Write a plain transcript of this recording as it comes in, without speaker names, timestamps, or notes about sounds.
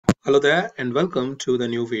Hello there and welcome to the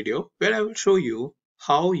new video where I will show you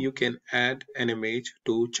how you can add an image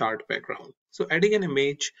to chart background. So adding an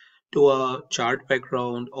image to a chart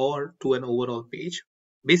background or to an overall page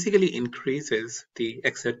basically increases the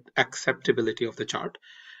acceptability of the chart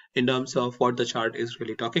in terms of what the chart is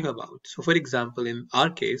really talking about. So for example, in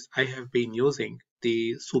our case, I have been using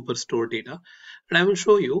the superstore data and I will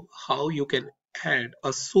show you how you can add a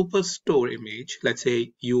superstore image. Let's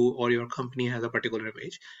say you or your company has a particular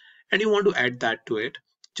image and you want to add that to it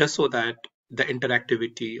just so that the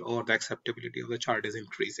interactivity or the acceptability of the chart is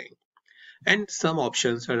increasing, and some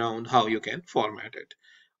options around how you can format it.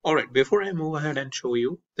 All right, before I move ahead and show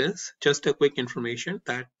you this, just a quick information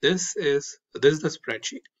that this is the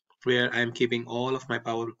spreadsheet where I'm keeping all of my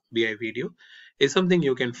Power BI video. Is something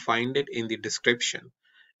you can find it in the description,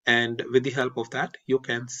 and with the help of that you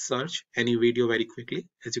can search any video very quickly,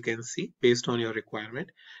 as you can see, based on your requirement,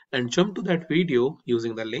 and jump to that video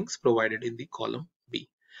using the links provided in the column B.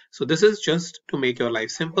 So this is just to make your life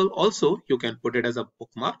simple. Also you can put it as a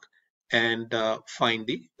bookmark and find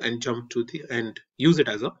the and jump to the and use it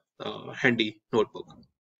as a handy notebook.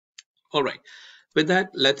 All right, with that,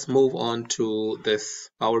 let's move on to this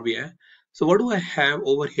Power BI. So what do I have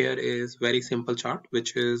over here is very simple chart,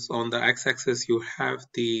 which is on the x-axis you have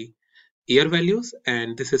the year values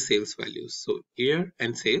and this is sales values. So year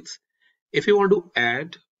and sales. If you want to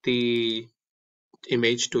add the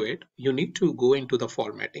image to it, you need to go into the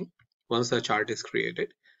formatting once the chart is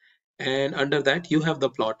created. And under that you have the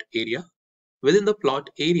plot area. Within the plot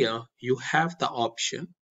area, you have the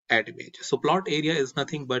option add image. So plot area is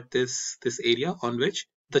nothing but this area on which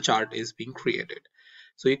the chart is being created.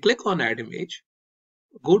 So you click on add image,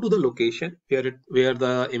 go to the location where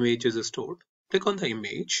the image is stored, click on the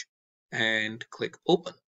image and click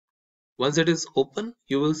open. Once it is open,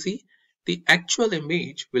 you will see the actual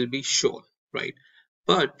image will be shown, right?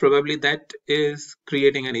 But probably that is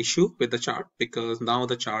creating an issue with the chart because now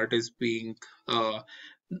the chart is being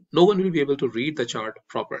no one will be able to read the chart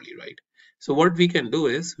properly, right? So what we can do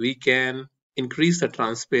is we can increase the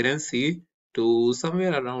transparency to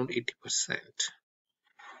somewhere around 80%,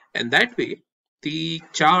 and that way the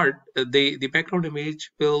chart the background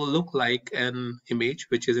image will look like an image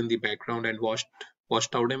which is in the background and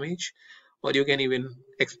washed out image, or you can even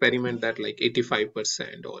experiment that like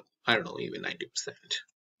 85%, or I don't know, even 90%,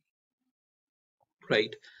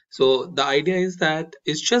 right? So the idea is that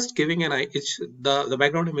it's just giving it's the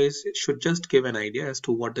background image should just give an idea as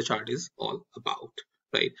to what the chart is all about,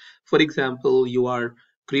 right? For example, you are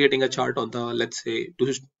creating a chart on the, let's say,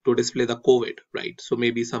 to display the COVID, right? So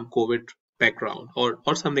maybe some COVID background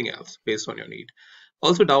or something else based on your need.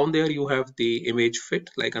 Also down there you have the image fit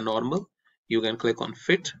like a normal. You can click on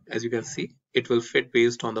fit. As you can see, it will fit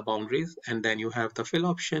based on the boundaries, and then you have the fill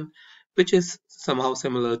option, which is somehow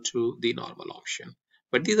similar to the normal option.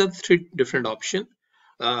 But these are the three different options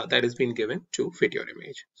that has been given to fit your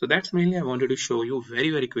image. So that's mainly I wanted to show you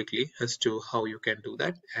very quickly as to how you can do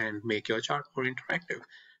that and make your chart more interactive.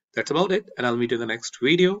 That's about it, and I'll meet you in the next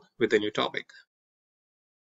video with a new topic.